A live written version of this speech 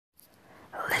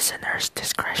Listener's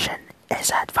discretion is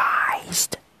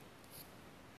advised.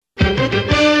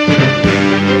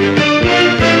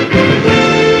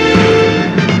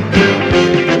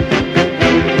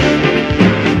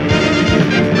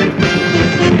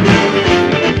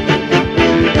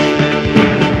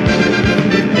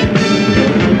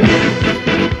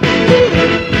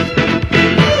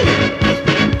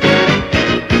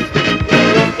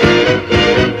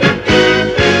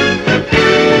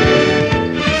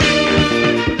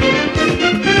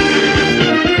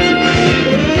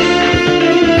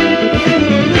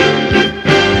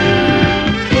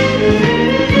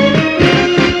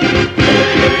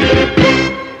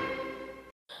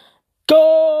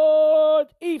 Good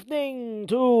evening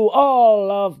to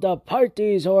all of the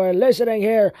parties who are listening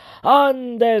here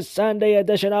on this Sunday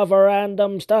edition of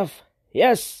Random Stuff.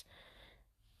 Yes,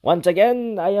 once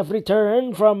again, I have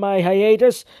returned from my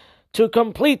hiatus to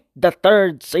complete the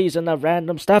third season of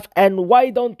Random Stuff. And why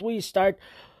don't we start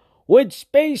with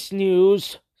space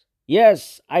news?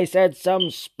 Yes, I said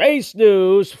some space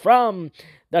news from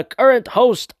the current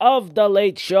host of The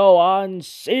Late Show on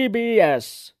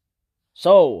CBS.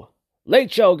 So,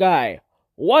 Late Show guy,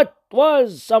 what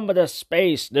was some of the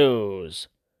space news?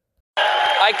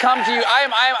 I come to you,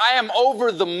 I am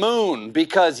over the moon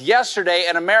because yesterday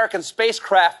an American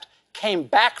spacecraft came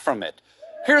back from it.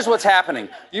 Here's what's happening.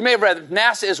 You may have read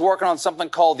NASA is working on something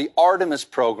called the Artemis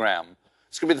program.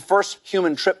 It's going to be the first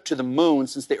human trip to the moon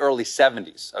since the early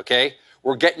 70s, okay?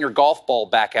 We're getting your golf ball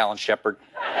back, Alan Shepard.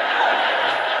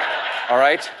 All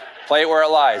right? Play it where it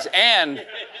lies. And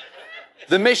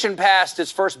the mission passed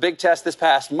its first big test this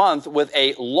past month with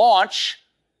a launch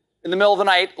in the middle of the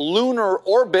night, lunar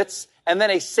orbits, and then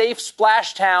a safe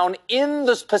splashdown in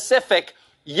the Pacific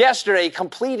yesterday,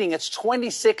 completing its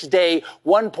 26-day,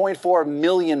 1.4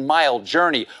 million mile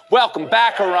journey. Welcome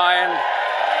back, Orion.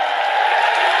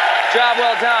 Job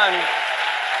well done.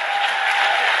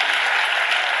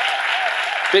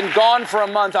 Been gone for a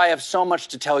month. I have so much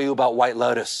to tell you about White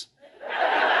Lotus.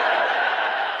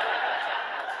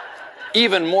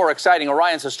 Even more exciting,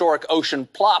 Orion's historic ocean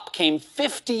plop came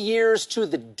 50 years to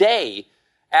the day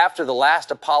after the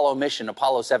last Apollo mission,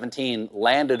 Apollo 17,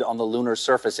 landed on the lunar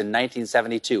surface in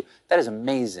 1972. That is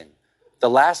amazing. The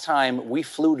last time we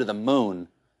flew to the moon,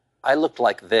 I looked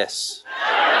like this.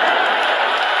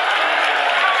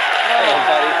 Hey,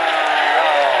 buddy.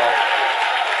 Oh.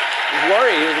 He's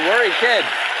worried. He was a worried kid.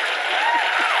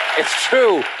 It's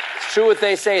true. It's true what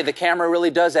they say. The camera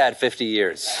really does add 50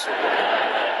 years.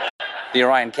 The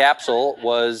Orion capsule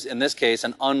was, in this case,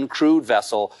 an uncrewed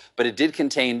vessel, but it did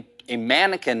contain a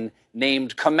mannequin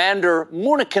named Commander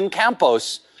Munikin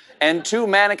Campos and two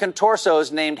mannequin torsos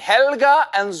named Helga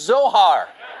and Zohar.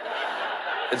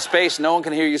 In space, no one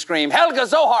can hear you scream, "Helga,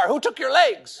 Zohar, who took your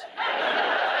legs?"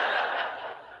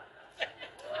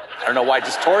 I don't know why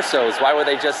just torsos. Why would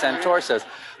they just send torsos?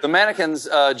 The mannequin's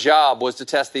job was to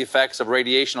test the effects of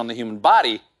radiation on the human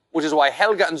body, which is why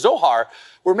Helga and Zohar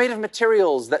were made of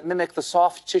materials that mimic the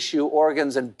soft tissue,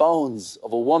 organs, and bones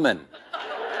of a woman.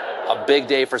 A big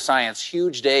day for science,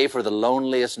 huge day for the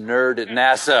loneliest nerd at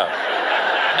NASA.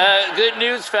 Good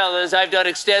news, fellas. I've done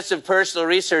extensive personal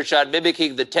research on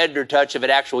mimicking the tender touch of an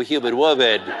actual human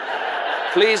woman.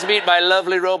 Please meet my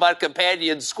lovely robot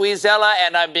companion, Squeezella,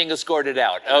 and I'm being escorted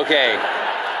out. Okay.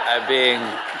 I'm being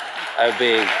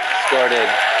escorted.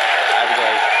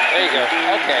 There you go.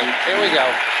 Okay, here we go.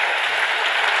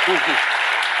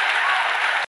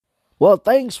 Well,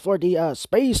 thanks for the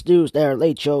space news there,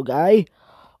 Late Show guy.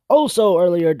 Also,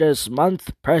 earlier this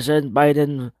month, President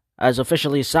Biden has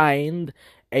officially signed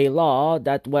a law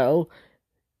that, well,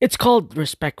 it's called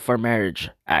Respect for Marriage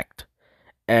Act.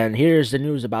 And here's the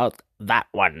news about that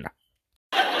one.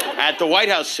 At the White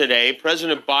House today,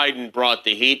 President Biden brought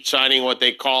the heat, signing what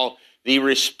they call the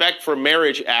Respect for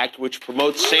Marriage Act, which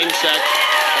promotes same-sex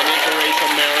and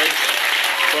interracial marriage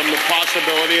from the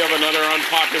possibility of another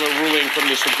unpopular ruling from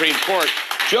the Supreme Court.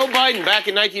 Joe Biden, back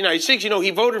in 1996, he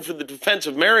voted for the Defense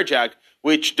of Marriage Act,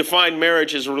 which defined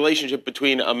marriage as a relationship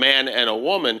between a man and a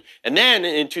woman. And then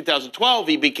in 2012,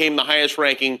 he became the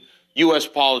highest-ranking U.S.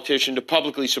 politician to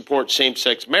publicly support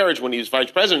same-sex marriage when he was vice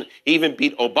president. He even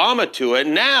beat Obama to it.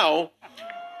 Now,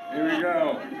 here we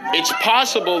go. It's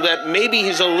possible that maybe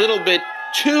he's a little bit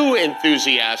too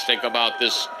enthusiastic about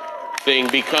this thing,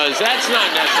 because that's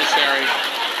not necessary.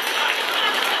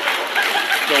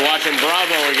 So watching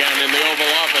Bravo again in the Oval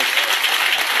Office.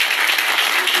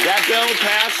 That bill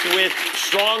passed with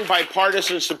strong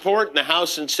bipartisan support in the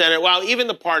House and Senate. Well, even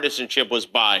the partisanship was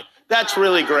by. That's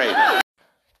really great.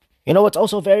 You know what's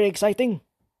also very exciting?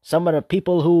 Some of the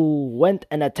people who went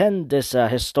and attend this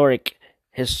historic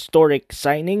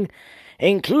signing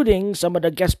including some of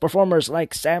the guest performers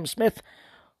like Sam Smith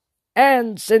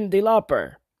and Cyndi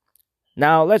Lauper.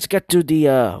 Now, let's get to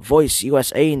the Voice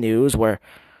USA news, where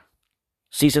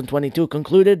Season 22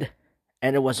 concluded,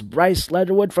 and it was Bryce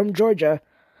Leatherwood from Georgia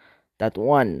that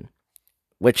won,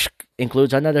 which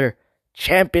includes another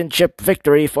championship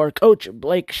victory for Coach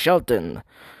Blake Shelton.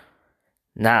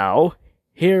 Now,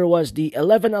 here was the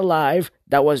 11 Alive,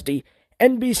 that was the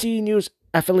NBC News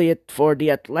affiliate for the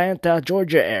Atlanta,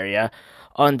 Georgia area,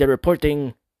 on the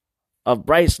reporting of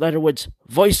Bryce Leatherwood's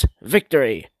Voice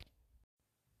victory.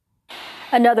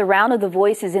 Another round of The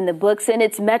Voice is in the books, and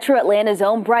it's Metro Atlanta's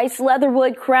own Bryce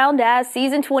Leatherwood crowned as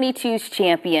Season 22's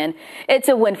champion. It's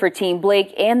a win for Team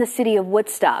Blake and the city of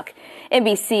Woodstock.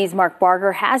 NBC's Mark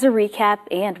Barger has a recap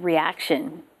and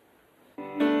reaction.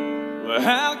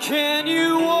 How can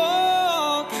you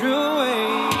walk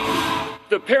away?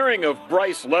 The pairing of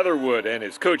Bryce Leatherwood and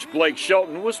his coach Blake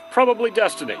Shelton was probably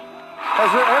destiny.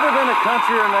 Has there ever been a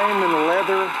countryer named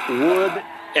Leatherwood?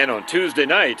 And on Tuesday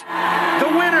night, the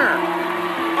winner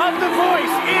of The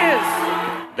Voice is...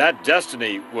 That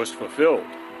destiny was fulfilled.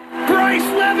 Bryce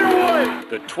Leatherwood!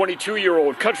 The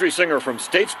 22-year-old country singer from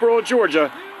Statesboro,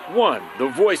 Georgia, won The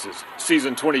Voice's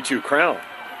Season 22 crown.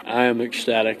 I am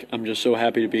ecstatic. I'm just so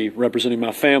happy to be representing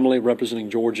my family, representing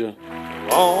Georgia.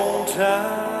 Long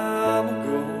time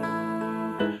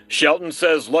ago. Shelton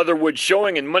says Leatherwood's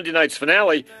showing in Monday night's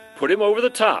finale put him over the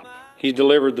top. He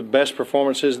delivered the best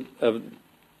performances of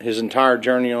his entire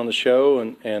journey on the show,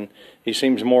 and he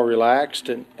seems more relaxed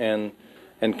and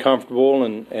comfortable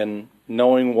and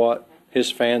knowing what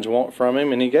his fans want from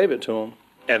him, and he gave it to them.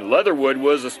 And Leatherwood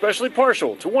was especially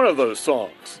partial to one of those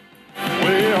songs.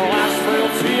 I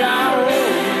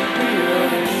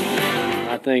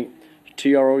think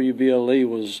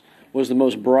TROUBLE was the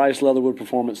most Bryce Leatherwood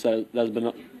performance that's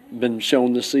been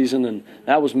shown this season, and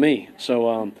that was me.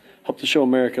 So hope to show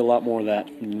America a lot more of that.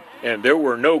 And there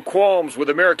were no qualms with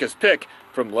America's pick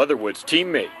from Leatherwood's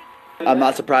teammate. I'm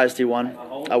not surprised he won.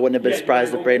 I wouldn't have been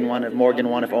surprised if Braden won, if Morgan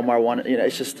won, if Omar won. You know,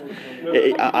 it's just,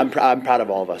 I'm proud of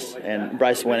all of us. And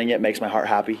Bryce winning it makes my heart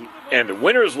happy. And the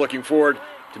winner's looking forward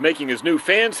to making his new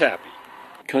fans happy.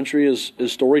 Country is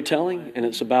storytelling, and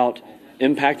it's about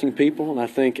impacting people. And I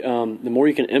think the more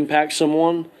you can impact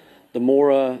someone, the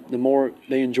more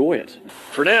they enjoy it.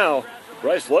 For now,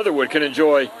 Bryce Leatherwood can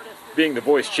enjoy being the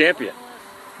Voice champion.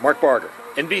 Mark Barger,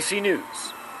 NBC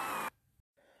News.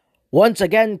 Once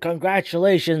again,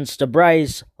 congratulations to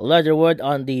Bryce Leatherwood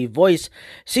on the Voice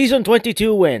Season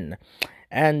 22 win.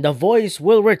 And the Voice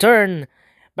will return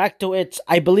back to its,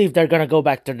 I believe they're going to go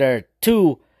back to their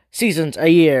 2 seasons a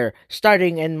year,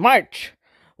 starting in March,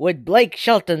 with Blake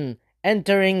Shelton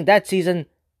entering that season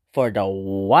for the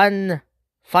one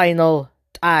final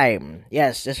time.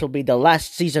 Yes, this will be the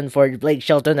last season for Blake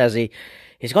Shelton, as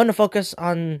he's going to focus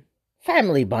on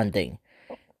family bonding,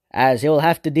 as he'll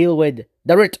have to deal with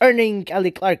the returning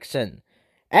Kelly Clarkson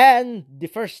and the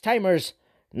first-timers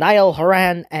Niall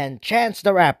Horan and Chance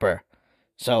the Rapper.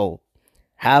 So,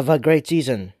 have a great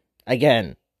season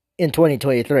again in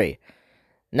 2023.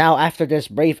 Now, after this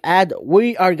brief ad,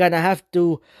 we are gonna have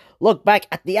to look back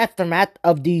at the aftermath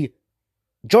of the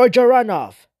Georgia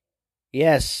Runoff.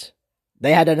 Yes,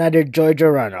 they had another Georgia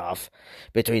Runoff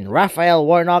between Raphael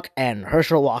Warnock and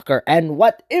Herschel Walker, and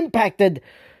what impacted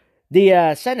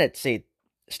the Senate seat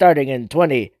starting in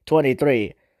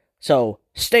 2023. So,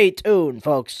 stay tuned,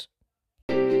 folks.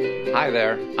 Hi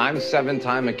there, I'm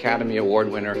 7-time Academy Award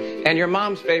winner and your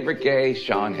mom's favorite gay,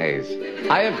 Sean Hayes.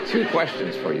 I have 2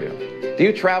 questions for you. Do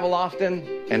you travel often,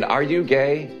 and are you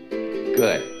gay?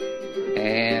 Good.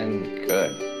 And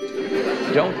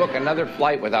good. Don't book another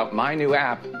flight without my new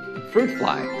app,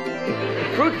 Fruitfly.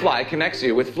 Fruitfly connects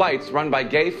you with flights run by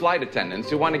gay flight attendants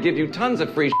who want to give you tons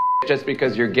of free just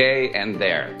because you're gay and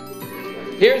there.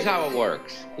 Here's how it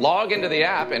works. Log into the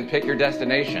app and pick your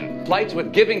destination. Flights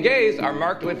with giving gays are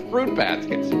marked with fruit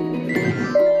baskets.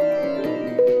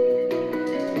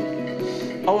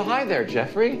 Oh, hi there,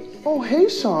 Jeffrey. Oh, hey,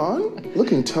 Sean.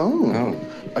 Looking toned. Oh.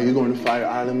 Are you going to Fire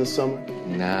Island this summer?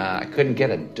 Nah, I couldn't get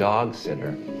a dog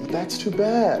sitter. That's too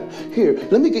bad. Here,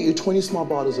 let me get you 20 small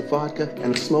bottles of vodka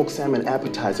and a smoked salmon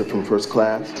appetizer from first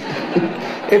class.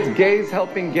 It's gays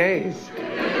helping gays.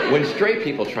 When straight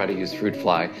people try to use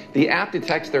Fruitfly, the app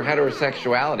detects their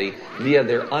heterosexuality via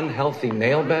their unhealthy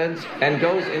nail beds and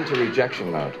goes into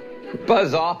rejection mode.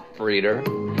 Buzz off, breeder.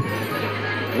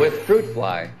 With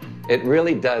Fruitfly, it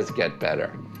really does get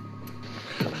better.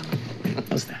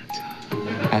 How's that?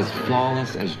 As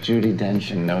flawless as Judi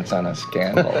Dench in Notes on a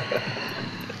Scandal.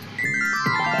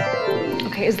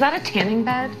 Okay, is that a tanning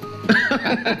bed?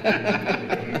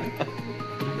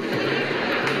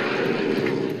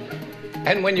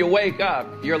 And when you wake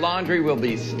up, your laundry will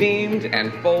be steamed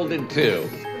and folded too.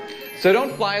 So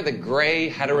don't fly the gray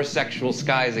heterosexual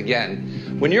skies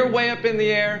again. When you're way up in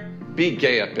the air, be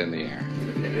gay up in the air.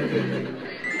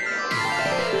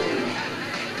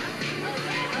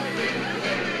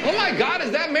 Oh my God,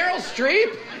 is that Meryl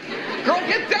Streep? Girl,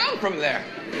 get down from there.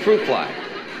 Fruit fly.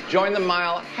 Join the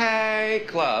Mile Hey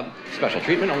Club. Special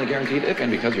treatment only guaranteed if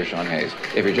and because you're Sean Hayes.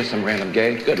 If you're just some random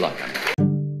gay, good luck.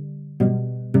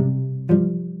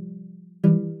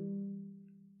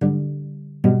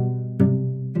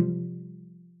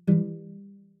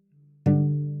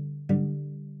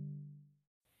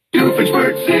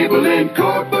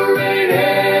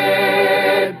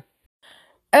 Incorporated.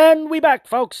 And we back,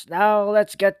 folks. Now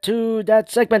let's get to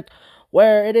that segment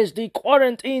where it is the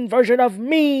quarantine version of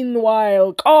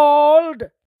Meanwhile called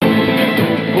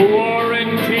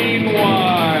Quarantine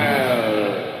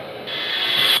While.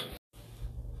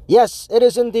 Yes, it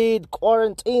is indeed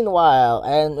Quarantine While,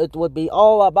 and it would be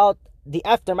all about the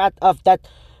aftermath of that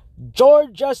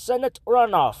Georgia Senate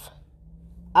runoff.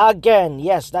 Again,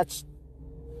 yes, that's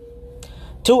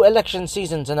 2 election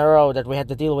seasons in a row that we had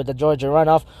to deal with the Georgia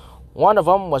runoff. One of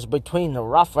them was between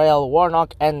Raphael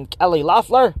Warnock and Kelly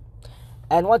Loeffler.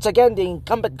 And once again, the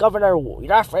incumbent governor,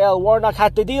 Raphael Warnock,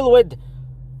 had to deal with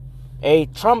a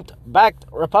Trump-backed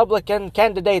Republican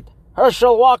candidate,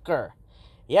 Herschel Walker.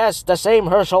 Yes, the same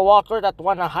Herschel Walker that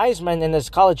won a Heisman in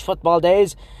his college football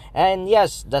days. And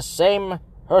yes, the same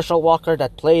Herschel Walker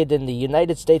that played in the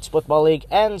United States Football League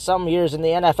and some years in the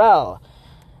NFL.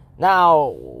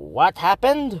 Now, what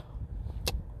happened?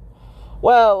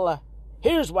 Well,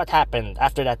 here's what happened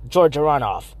after that Georgia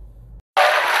runoff.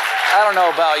 I don't know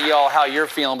about y'all, how you're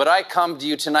feeling, but I come to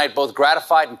you tonight both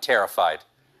gratified and terrified.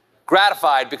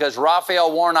 Gratified because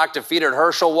Raphael Warnock defeated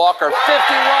Herschel Walker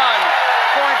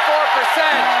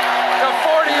 51.4% to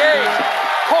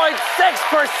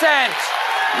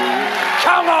 48.6%.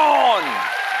 Come on!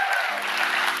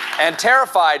 And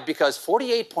terrified because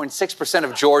 48.6%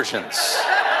 of Georgians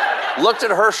looked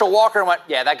at Herschel Walker and went,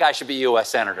 yeah, that guy should be U.S.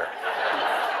 Senator.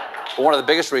 But one of the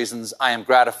biggest reasons I am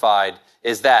gratified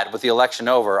is that with the election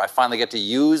over, I finally get to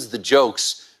use the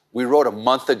jokes we wrote a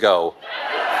month ago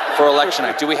for election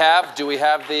night. Do we have the,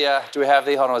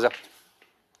 hold on, was it?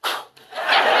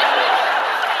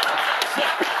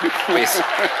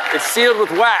 It's sealed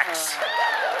with wax.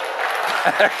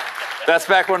 That's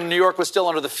back when New York was still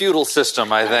under the feudal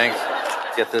system, I think.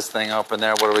 Get this thing open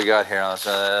there. What do we got here?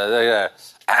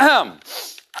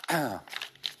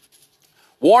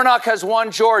 Warnock has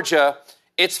won Georgia.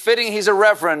 It's fitting he's a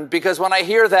reverend because when I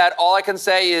hear that, all I can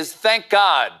say is, thank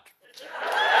God.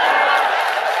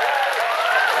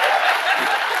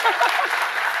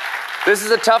 This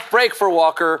is a tough break for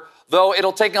Walker, though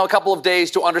it'll take him a couple of days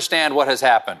to understand what has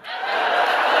happened.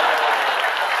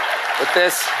 With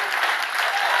this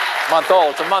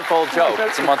it's a month-old joke.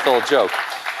 It's a month-old joke.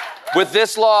 With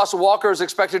this loss, Walker is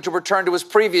expected to return to his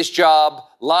previous job,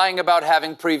 lying about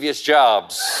having previous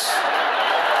jobs.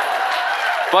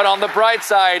 But on the bright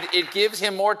side, it gives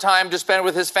him more time to spend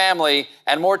with his family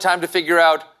and more time to figure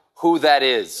out who that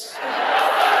is. There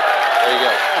you go.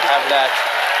 Have that.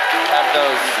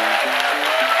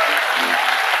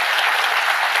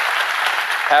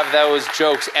 Have those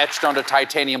jokes etched onto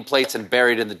titanium plates and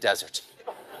buried in the desert.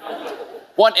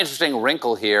 One interesting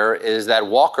wrinkle here is that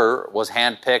Walker was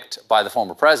handpicked by the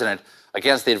former president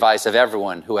against the advice of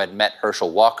everyone who had met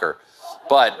Herschel Walker.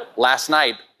 But last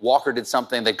night, Walker did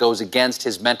something that goes against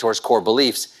his mentor's core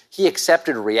beliefs. He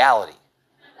accepted reality.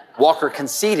 Walker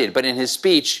conceded, but in his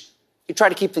speech, he tried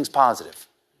to keep things positive.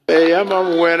 Hey, I'm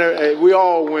a winner. Hey, we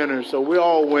all winners, so we're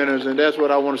all winners, and that's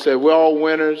what I want to say. We're all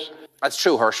winners. That's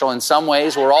true, Herschel. In some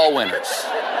ways, we're all winners.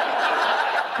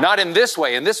 Not in this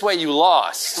way. In this way, you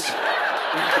lost.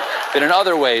 But in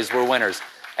other ways, we're winners.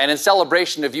 And in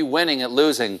celebration of you winning and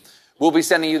losing, we'll be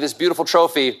sending you this beautiful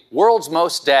trophy, World's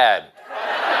Most Dad.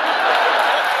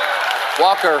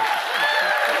 Walker,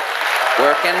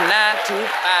 working 9 to 5.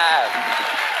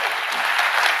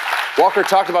 Walker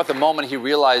talked about the moment he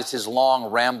realized his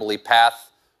long, rambly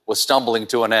path was stumbling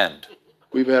to an end.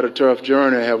 We've had a tough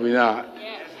journey, have we not?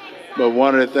 But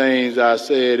one of the things I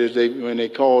said is when they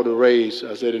called the race,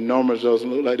 I said the numbers doesn't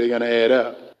look like they're going to add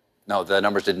up. No, the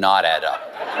numbers did not add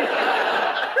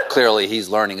up. Clearly, he's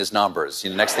learning his numbers.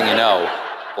 Next thing you know,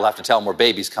 we'll have to tell him where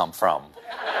babies come from.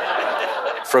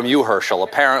 From you, Herschel,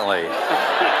 apparently.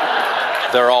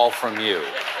 They're all from you.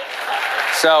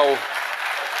 So,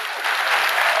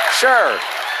 sure,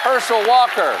 Herschel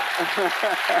Walker.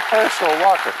 Herschel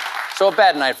Walker. So a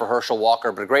bad night for Herschel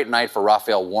Walker, but a great night for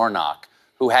Raphael Warnock,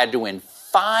 who had to win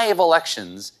 5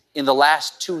 elections in the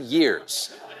last 2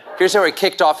 years. Here's how he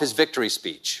kicked off his victory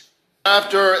speech.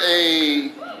 After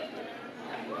a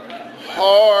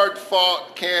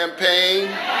hard-fought campaign,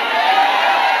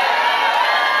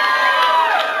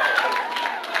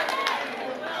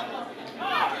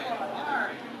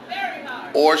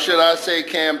 or should I say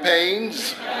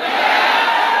campaigns,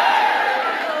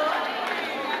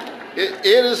 it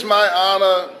is my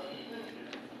honor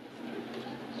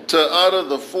to utter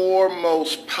the four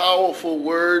most powerful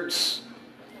words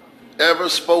ever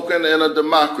spoken in a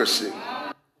democracy.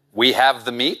 We have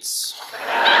the meats.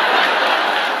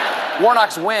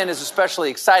 Warnock's win is especially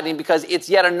exciting because it's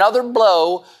yet another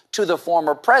blow to the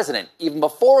former president, even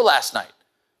before last night.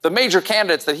 The major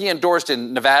candidates that he endorsed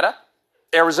in Nevada,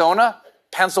 Arizona,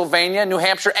 Pennsylvania, New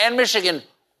Hampshire, and Michigan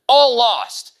all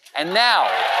lost. And now,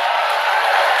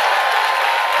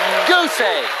 goose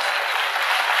egg.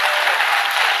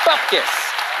 Bupkis.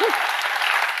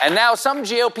 And now some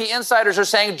GOP insiders are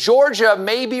saying Georgia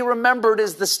may be remembered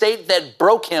as the state that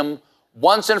broke him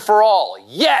once and for all.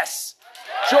 Yes,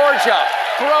 Georgia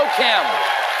broke him.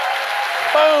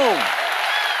 Boom.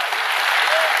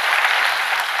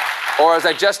 Or as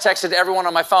I just texted everyone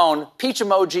on my phone, peach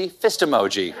emoji, fist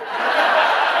emoji.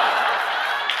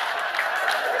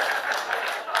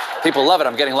 People love it.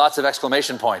 I'm getting lots of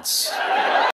exclamation points.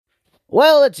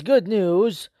 Well, it's good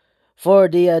news for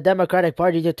the Democratic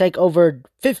Party to take over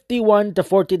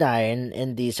 51-49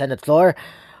 in the Senate floor.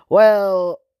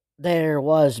 Well, there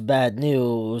was bad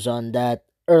news on that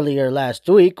earlier last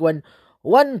week when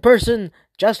one person,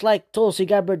 just like Tulsi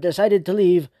Gabbard, decided to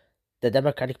leave the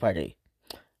Democratic Party.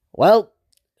 Well,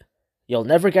 you'll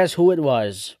never guess who it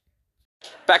was.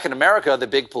 Back in America, the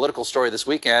big political story this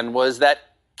weekend was that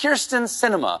Kyrsten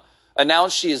Sinema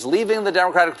announced she is leaving the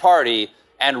Democratic Party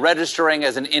and registering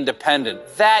as an independent.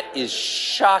 That is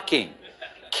shocking.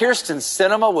 Kyrsten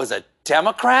Sinema was a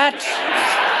Democrat?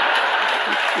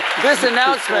 This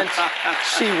announcement,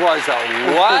 she was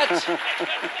a what?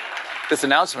 This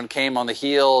announcement came on the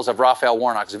heels of Raphael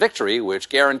Warnock's victory, which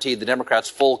guaranteed the Democrats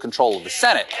full control of the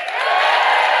Senate.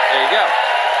 There you go.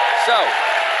 So,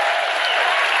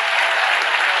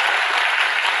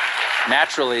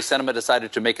 naturally, Sinema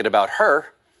decided to make it about her.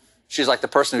 She's like the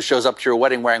person who shows up to your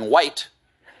wedding wearing white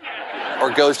or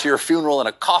goes to your funeral in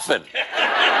a coffin.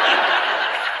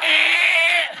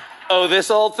 Oh,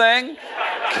 this old thing?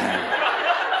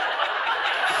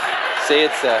 See,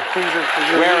 it's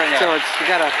wearing so it. You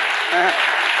gotta.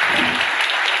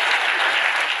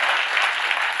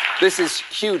 This is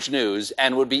huge news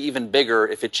and would be even bigger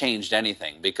if it changed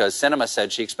anything, because Sinema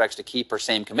said she expects to keep her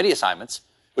same committee assignments,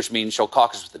 which means she'll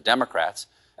caucus with the Democrats,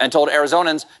 and told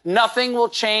Arizonans, nothing will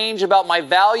change about my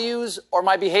values or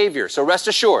my behavior. So rest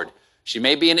assured, she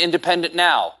may be an independent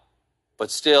now, but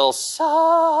still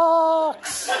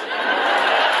sucks.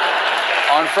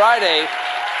 On Friday,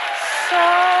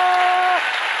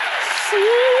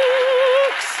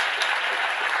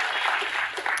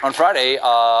 On Friday,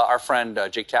 our friend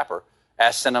Jake Tapper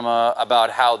asked Sinema about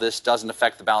how this doesn't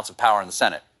affect the balance of power in the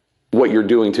Senate. What you're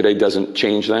doing today doesn't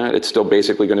change that? It's still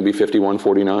basically going to be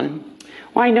 51-49?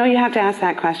 Well, I know you have to ask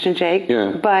that question, Jake,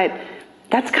 but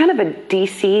that's kind of a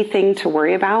D.C. thing to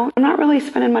worry about. I'm not really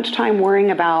spending much time worrying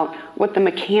about what the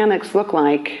mechanics look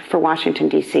like for Washington,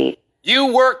 D.C.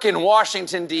 You work in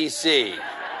Washington, D.C.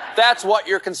 That's what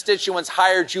your constituents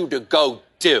hired you to go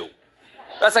do.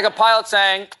 That's like a pilot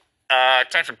saying,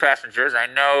 attention passengers, I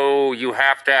know you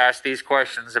have to ask these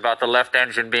questions about the left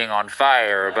engine being on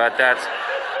fire, but that's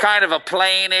kind of a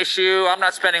plane issue. I'm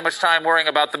not spending much time worrying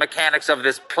about the mechanics of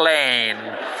this plane.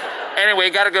 Anyway,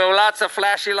 gotta go. Lots of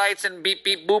flashy lights and beep,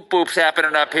 beep, boop, boops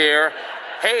happening up here.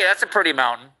 Hey, that's a pretty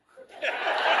mountain.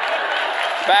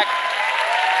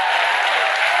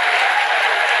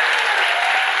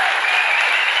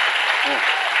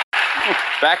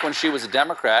 Back when she was a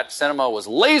Democrat, Sinema was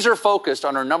laser focused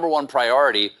on her number one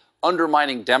priority,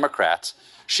 undermining Democrats.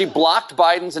 She blocked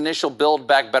Biden's initial Build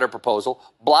Back Better proposal,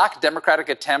 blocked Democratic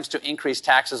attempts to increase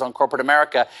taxes on corporate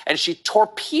America, and she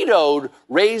torpedoed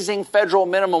raising federal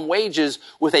minimum wages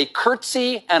with a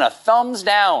curtsy and a thumbs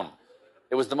down.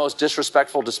 It was the most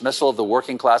disrespectful dismissal of the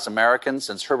working class Americans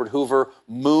since Herbert Hoover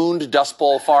mooned Dust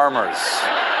Bowl farmers.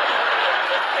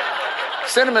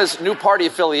 Sinema's new party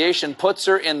affiliation puts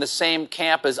her in the same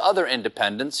camp as other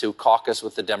independents who caucus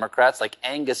with the Democrats like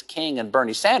Angus King and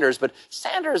Bernie Sanders, but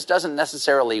Sanders doesn't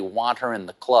necessarily want her in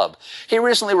the club. He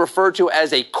recently referred to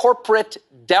as a corporate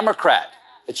Democrat.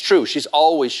 It's true, she's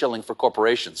always shilling for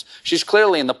corporations. She's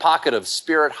clearly in the pocket of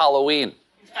Spirit Halloween.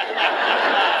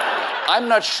 I'm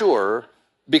not sure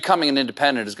becoming an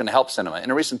independent is going to help Sinema.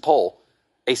 In a recent poll,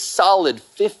 A solid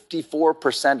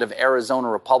 54% of Arizona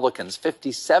Republicans,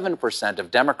 57% of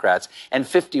Democrats, and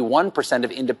 51%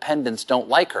 of independents don't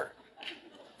like her.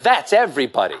 That's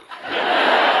everybody.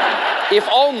 If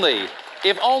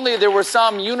only there were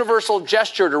some universal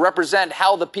gesture to represent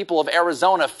how the people of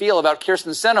Arizona feel about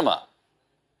Kyrsten Sinema.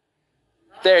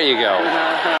 There you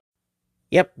go.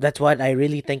 Yep, that's what I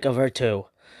really think of her too.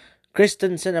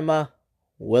 Kyrsten Sinema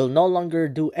will no longer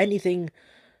do anything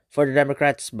for the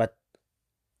Democrats, but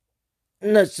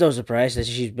it's no surprise that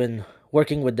she's been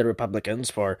working with the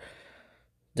Republicans for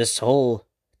this whole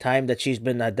time that she's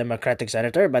been a Democratic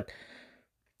senator, but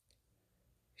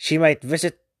she might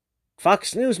visit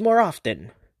Fox News more often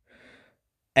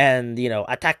and,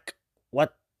 attack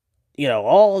what,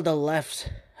 all the lefts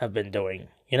have been doing.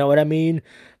 You know what I mean?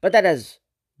 But that has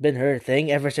been her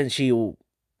thing ever since she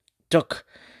took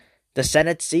the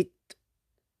Senate seat.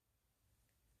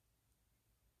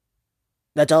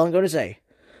 That's all I'm going to say.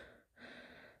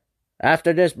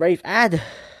 After this brief ad,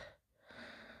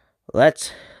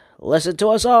 let's listen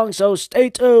to a song, so stay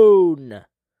tuned.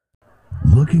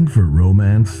 Looking for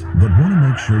romance, but want to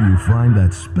make sure you find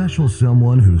that special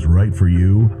someone who's right for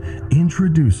you?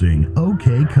 Introducing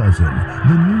OK Cousin,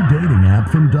 the new dating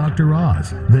app from Dr. Oz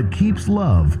that keeps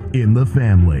love in the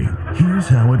family. Here's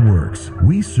how it works.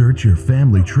 We search your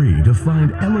family tree to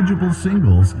find eligible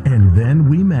singles, and then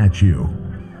we match you.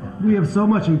 We have so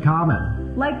much in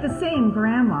common. Like the same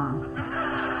grandma.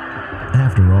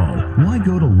 After all, why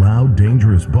go to loud,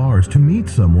 dangerous bars to meet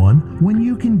someone when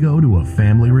you can go to a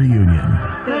family reunion?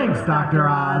 Thanks, Dr.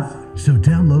 Oz. So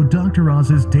download Dr.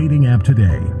 Oz's dating app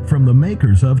today from the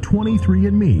makers of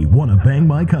 23andMe Wanna Bang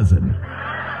My Cousin.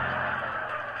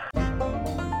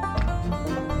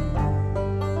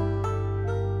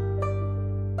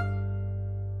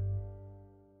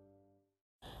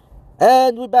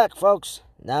 And we're back, folks.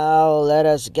 Now let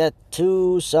us get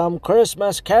to some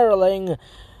Christmas caroling.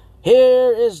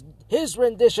 Here is his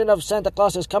rendition of Santa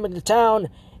Claus is Coming to Town,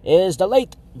 is the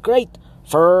late, great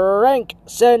Frank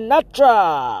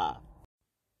Sinatra.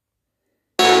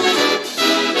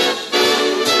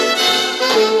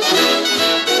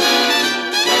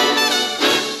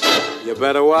 You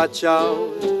better watch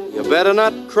out, you better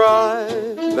not cry,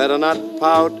 better not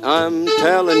pout, I'm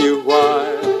telling you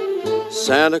why.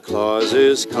 Santa Claus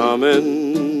is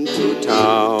coming to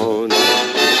town.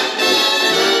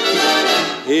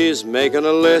 He's making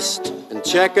a list and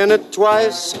checking it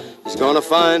twice. He's gonna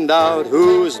find out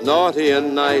who's naughty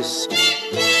and nice.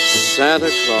 Santa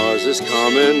Claus is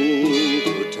coming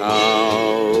to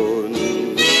town.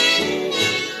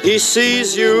 He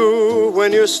sees you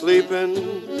when you're sleeping.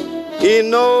 He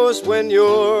knows when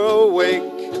you're awake.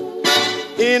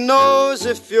 He knows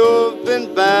if you've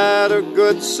been bad or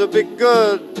good, so be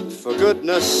good, for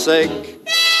goodness sake.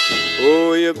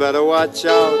 Oh, you better watch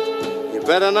out. You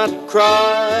better not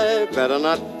cry, better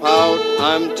not pout,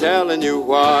 I'm telling you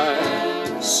why.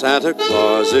 Santa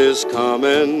Claus is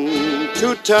coming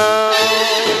to town.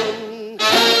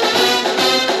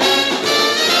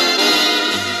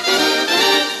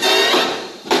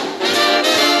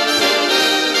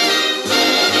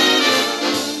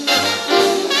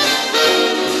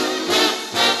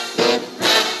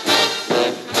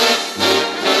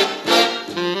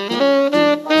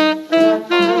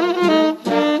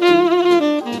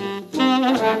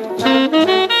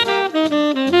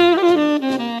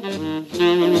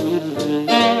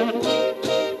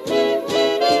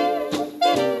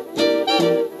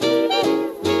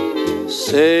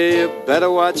 Better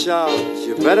watch out,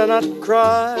 you better not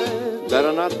cry,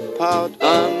 better not pout,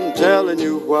 I'm telling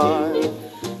you why.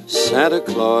 Santa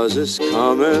Claus is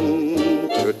coming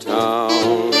to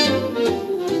town.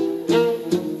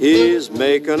 He's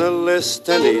making a list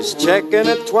and he's checking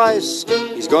it twice.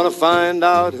 He's gonna find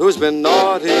out who's been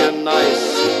naughty and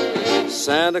nice.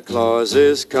 Santa Claus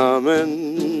is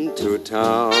coming to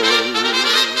town.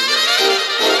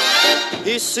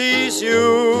 He sees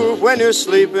you when you're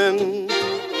sleeping.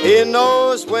 He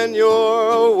knows when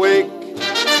you're awake.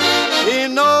 He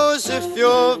knows if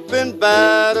you've been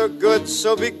bad or good,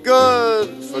 so be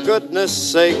good, for goodness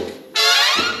sake.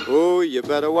 Oh, you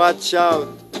better watch out.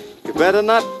 You better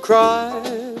not cry,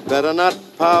 better not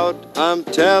pout, I'm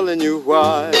telling you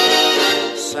why.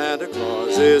 Santa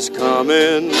Claus is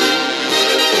coming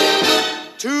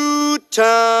to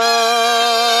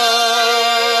town.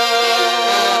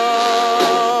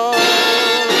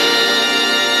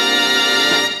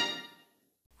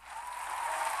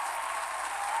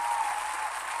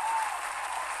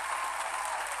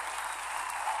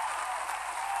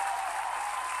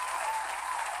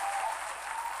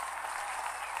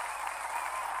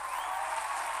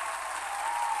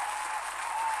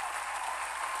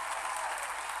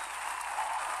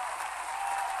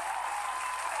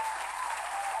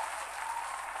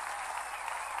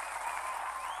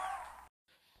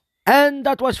 And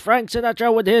that was Frank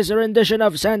Sinatra with his rendition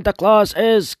of Santa Claus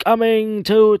is Coming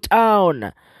to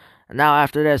Town. Now,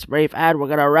 after this brief ad, we're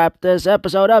going to wrap this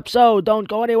episode up, so don't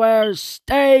go anywhere.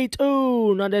 Stay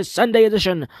tuned on this Sunday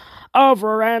edition of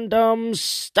Random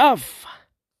Stuff.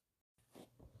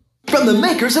 From the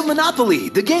makers of Monopoly,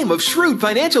 the game of shrewd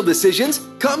financial decisions,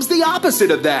 comes the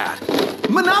opposite of that.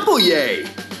 Monopoly!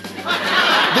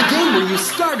 The game where you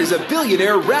start as a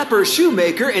billionaire rapper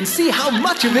shoemaker and see how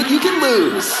much of it you can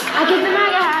lose. I give the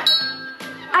MAGA hat.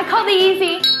 I call the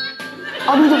easy.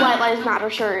 I'll do the White Lives Matter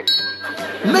shirt.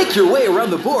 Make your way around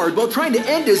the board while trying to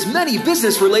end as many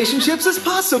business relationships as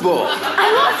possible.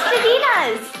 I want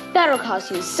Stadinas. That'll cost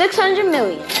you $600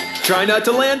 million. Try not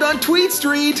to land on Tweet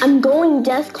Street. I'm going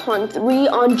DEFCON 3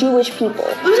 on Jewish people.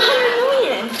 Lose $100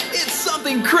 million. It's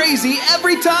something crazy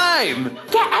every time.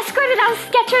 Get escorted out of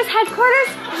Skechers headquarters?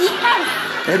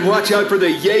 Yes. And watch out for the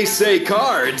Yay Say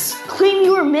cards. Claim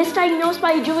you were misdiagnosed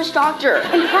by a Jewish doctor.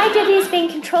 And Pride Day is being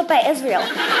controlled by Israel.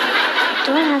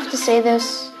 Do I have to say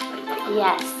this?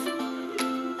 Yes.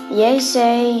 Yay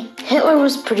Say Hitler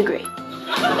was pretty great.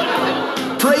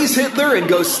 Praise Hitler and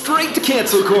go straight to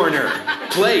cancel corner.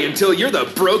 Play until you're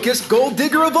the brokest gold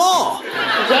digger of all.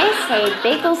 Yay Say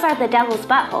bagels are the devil's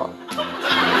butthole.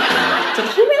 Did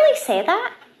he really say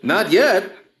that? Not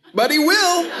yet, but he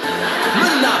will.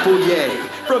 Monopoly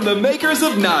from the makers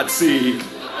of Nazi.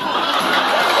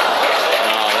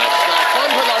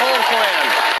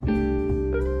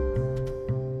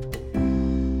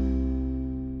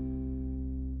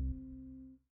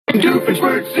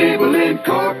 Doofenshmirtz Evil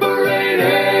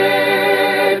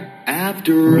Incorporated.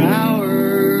 After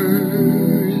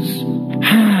hours.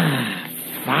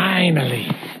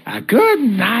 Finally, a good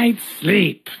night's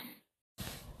sleep.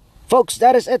 Folks,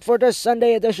 that is it for this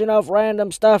Sunday edition of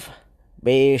Random Stuff.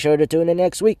 Be sure to tune in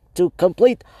next week to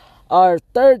complete our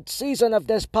third season of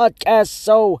this podcast.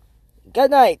 So,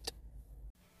 good night.